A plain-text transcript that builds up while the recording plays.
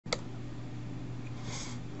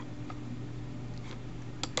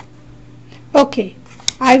Okay,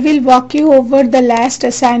 I will walk you over the last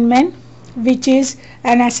assignment, which is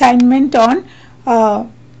an assignment on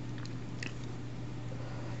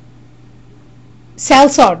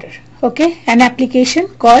sales order. Okay, an application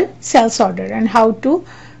called sales order, and how to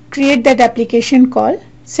create that application called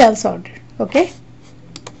sales order. Okay.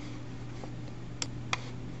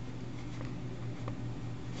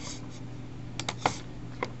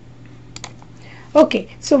 Okay,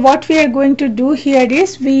 so what we are going to do here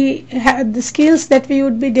is, we have the skills that we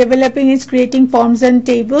would be developing is creating forms and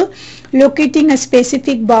table, locating a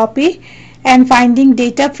specific BAPI, and finding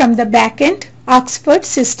data from the backend Oxford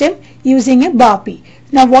system using a BAPI.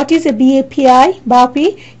 Now, what is a BAPI?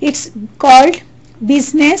 BAPI, it's called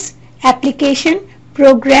Business Application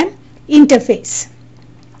Program Interface.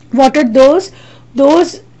 What are those?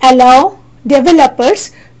 Those allow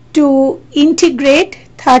developers to integrate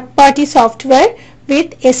third-party software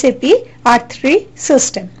with SAP R3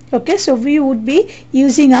 system. Okay, so we would be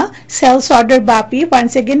using a sales order BAPI.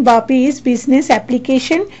 Once again, BAPI is Business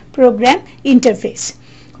Application Program Interface.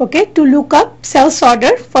 Okay, to look up sales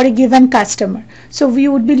order for a given customer. So we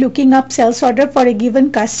would be looking up sales order for a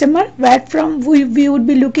given customer, where from we would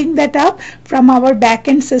be looking that up from our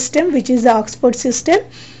backend system, which is the Oxford system.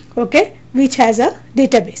 Okay, which has a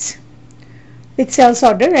database with sales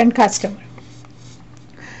order and customer.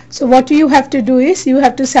 So what you have to do is, you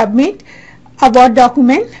have to submit a Word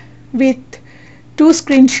document with 2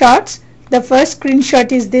 screenshots. The first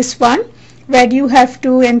screenshot is this one, where you have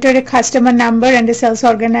to enter a customer number and a sales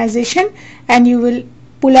organization, and you will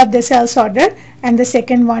pull up the sales order. And the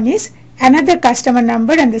second one is another customer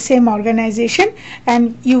number and the same organization,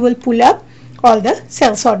 and you will pull up all the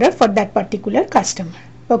sales order for that particular customer.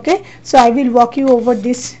 Okay, so I will walk you over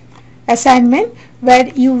this assignment, where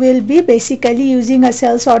you will be basically using a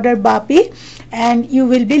sales order BAPI, and you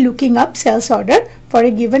will be looking up sales order for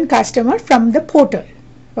a given customer from the portal.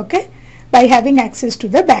 Okay, by having access to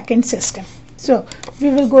the backend system. So we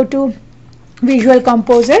will go to Visual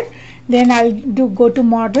Composer, then I'll go to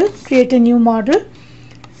model, create a new model.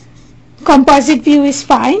 Composite view is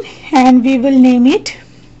fine, and we will name it.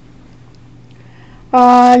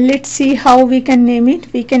 Let's see how we can name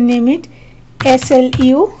it. We can name it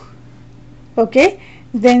SLU. Okay,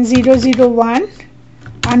 then 001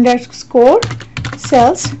 underscore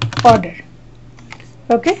sales order.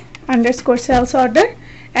 Okay, underscore sales order,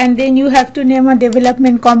 and then you have to name a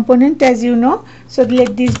development component, as you know. So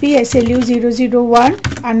let this be SLU 001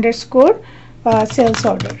 underscore sales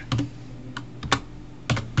order.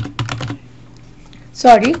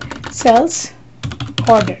 Sorry, sales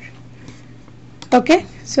order. Okay,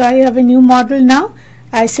 so I have a new model now.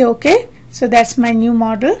 I say okay, so that's my new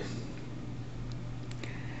model.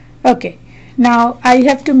 Okay, now I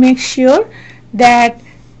have to make sure that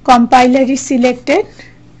compiler is selected.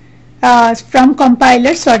 From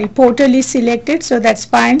compiler, sorry, portal is selected, so that's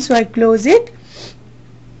fine. So I close it,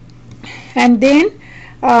 and then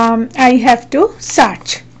I have to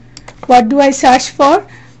search. What do I search for?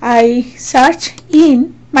 I search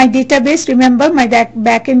in my database. Remember, my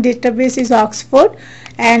backend database is Oxford,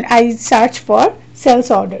 and I search for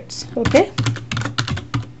sales orders. Okay.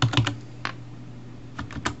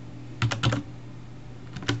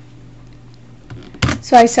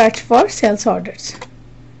 So I search for sales orders.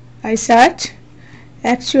 I search,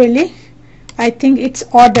 actually I think it's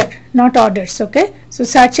order, not orders. Okay, so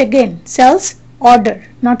search again, sales order,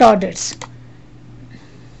 not orders.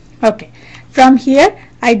 Okay, from here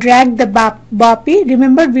I drag the BAPI.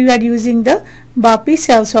 Remember, we are using the BAPI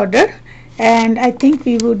sales order, and I think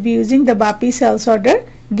we would be using the BAPI sales order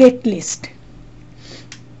get list.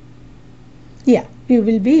 Yeah, we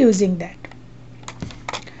will be using that.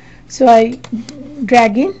 So I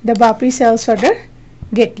drag in the BAPI sales order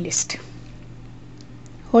get list.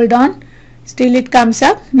 Hold on, still it comes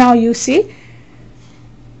up. Now you see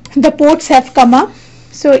the ports have come up.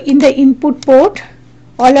 So in the input port,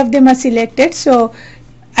 all of them are selected, so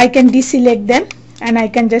I can deselect them, and I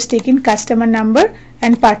can just take in customer number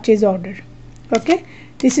and purchase order. Okay,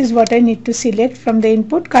 this is what I need to select from the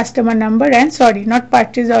input: customer number and, sorry, not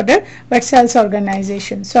purchase order but sales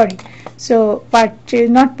organization. Sorry, so purchase,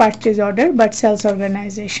 not purchase order but sales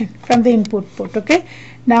organization from the input port. Okay,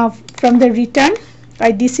 now from the return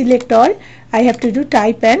I deselect all. I have to do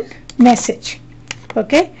type and message.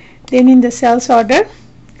 Okay, then in the sales order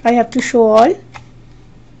I have to show all,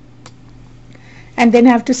 and then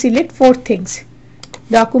I have to select 4 things: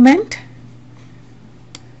 document,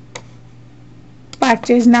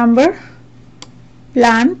 purchase number,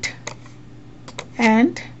 plant,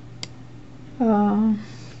 and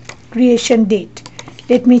creation date.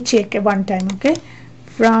 Let me check one time. Okay,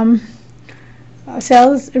 from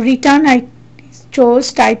sales return, I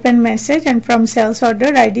chose type and message, and from sales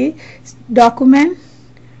order ID document,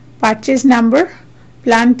 purchase number,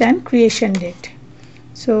 plant and creation date.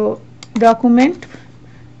 So document,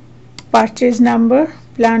 purchase number,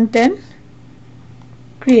 plant and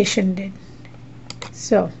creation date.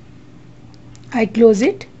 So I close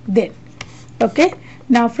it then. Okay,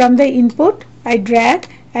 now from the input I drag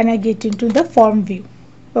and I get into the form view.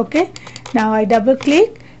 Okay, now I double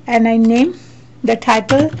click and I name the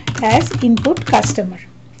title as input customer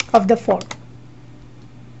of the form.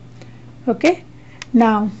 Okay,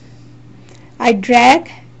 now I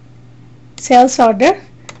drag sales order,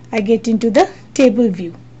 I get into the table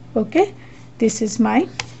view. Okay, this is my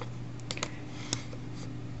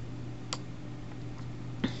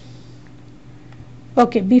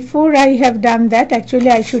okay. Before I have done that, actually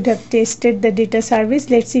I should have tested the data service.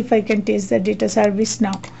 Let's see if I can test the data service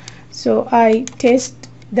now. So I test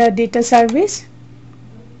the data service.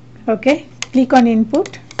 Okay, click on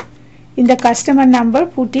input. In the customer number,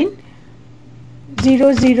 put in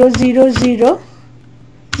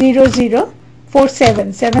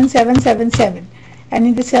 000000477777, and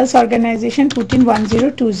in the sales organization put in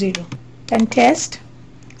 1020 and test.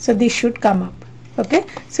 So this should come up. Okay,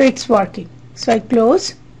 so it's working. So I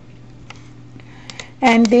close,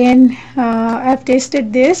 and then I have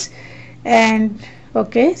tested this, and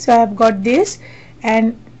okay, so I have got this,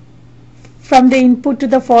 and from the input to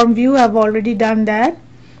the form view I have already done that,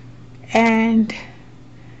 and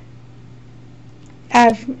I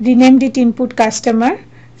have renamed it input customer,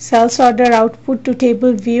 sales order output to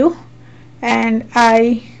table view, and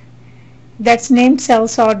that's named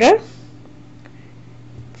sales order.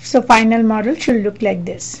 So final model should look like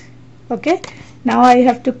this. Okay, now I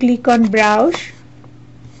have to click on browse.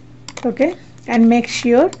 Okay, and make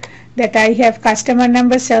sure that I have customer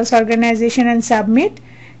number, sales organization and submit,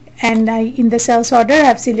 and in the sales order I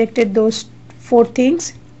have selected those 4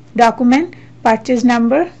 things: document, purchase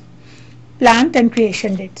number, plant and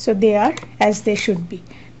creation date. So they are as they should be.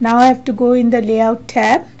 Now I have to go in the layout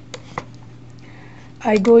tab.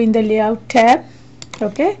 I go in the layout tab.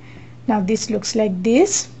 Okay, now this looks like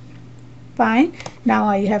this. Fine. Now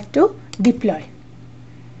I have to deploy.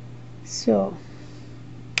 So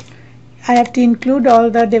I have to include all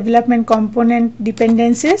the development component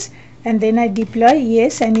dependencies, and then I deploy.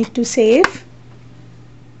 Yes, I need to save.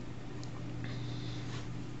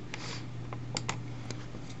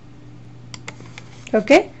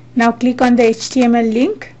 Okay, now click on the HTML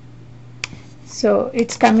link. So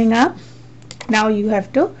it's coming up. Now you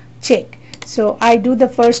have to check. So I do the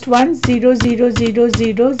first one,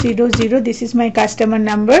 000000. This is my customer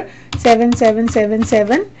number,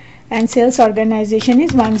 7777, and sales organization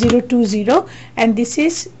is 1020, and this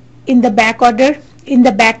is in the back order, in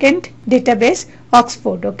the backend database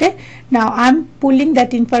Oxford. Okay, now I'm pulling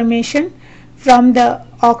that information from the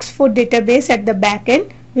Oxford database at the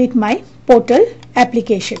backend with my portal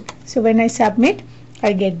application. So when I submit,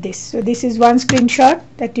 I get this. So this is one screenshot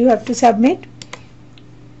that you have to submit.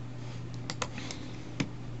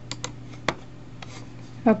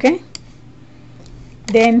 Okay,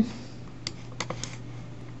 then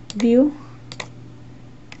view,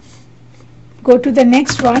 go to the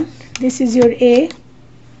next one. This is your A.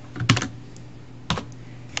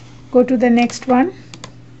 Go to the next one.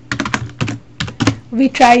 We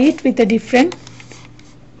try it with a different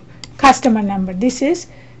customer number. This is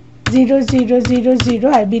 0000,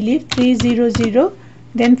 I believe, 300,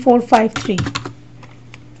 then 453.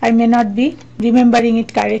 I may not be remembering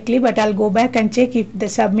it correctly, but I'll go back and check if the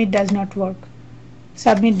submit does not work.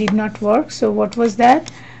 Submit did not work. So what was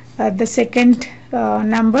that? The second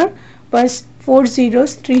number was 4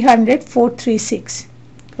 zeros 300 436.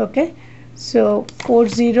 Okay, so 4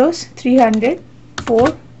 zeros 300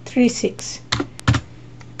 436,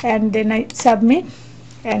 and then I submit,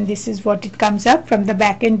 and this is what it comes up from the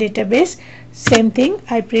backend database. Same thing,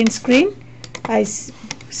 I print screen, I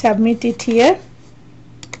submit it here,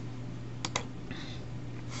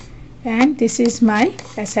 and this is my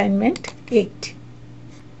assignment 8.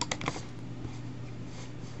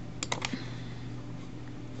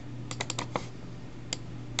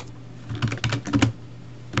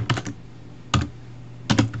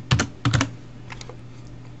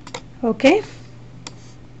 Okay,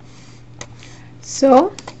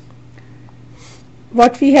 so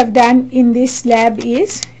what we have done in this lab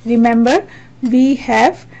is, remember, we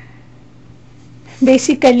have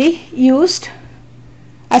basically used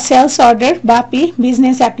a sales order BAPI,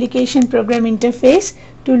 business application program interface,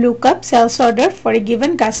 to look up sales order for a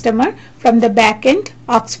given customer from the backend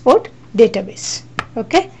Oxford database.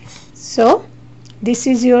 Okay, so this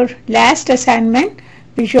is your last assignment,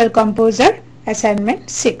 Visual Composer assignment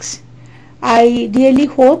 6. I really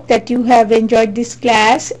hope that you have enjoyed this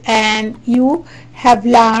class and you have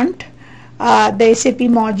learned the SAP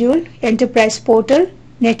module, Enterprise Portal,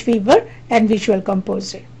 NetWeaver and Visual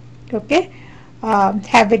Composer. Okay.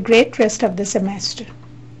 Have a great rest of the semester.